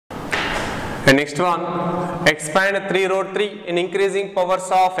And next one, expand 3 root 3 in increasing powers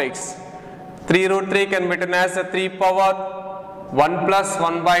of x. 3 root 3 can be written as 3 power 1 plus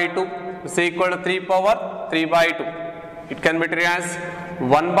 1 by 2 is equal to 3 power 3 by 2. It can be written as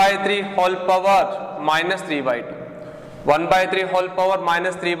 1 by 3 whole power minus 3 by 2. 1 by 3 whole power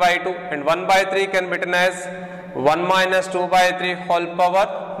minus 3 by 2, and 1 by 3 can be written as 1 minus 2 by 3 whole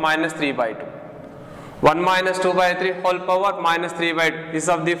power minus 3 by 2. 1 minus 2 by 3 whole power minus 3 by 2 is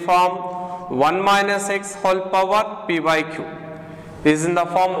of the form 1 minus x whole power p by q. This is in the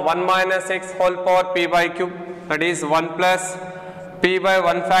form 1 minus x whole power p by q, that is 1 plus p by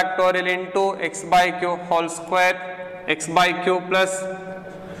 1 factorial into x by q whole square, x by q plus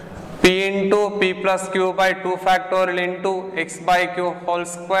p into p plus q by 2 factorial into x by q whole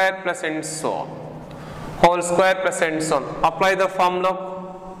square plus and so on. Whole square plus and so on. Apply the formula.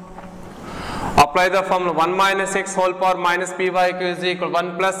 Apply the formula. 1 minus x whole power minus p by q is equal to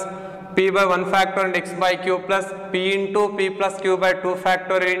 1 plus p by 1 factorial and x by q plus p into p plus q by 2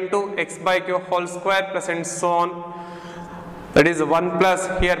 factorial into x by q whole square plus and so on. That is 1 plus,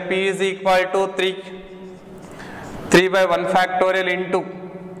 here p is equal to 3 by 1 factorial into,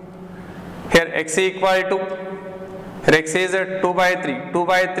 here x equal to, here x is 2 by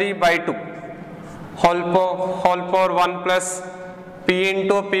 3 by 2 whole power 1 plus p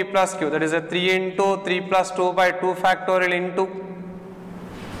into p plus q, that is a 3 into 3 plus 2 by 2 factorial into,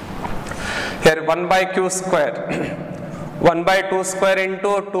 here 1 by q square 1 by 2 square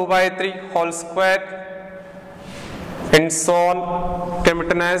into 2 by 3 whole square and so on, can be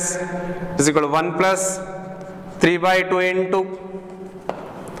written as is equal to 1 plus 3 by 2 into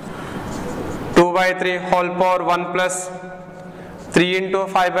 2 by 3 whole power 1 plus 3 into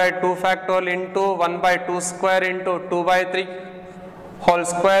 5 by 2 factorial into 1 by 2 square into 2 by 3 whole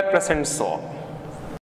square plus and so on.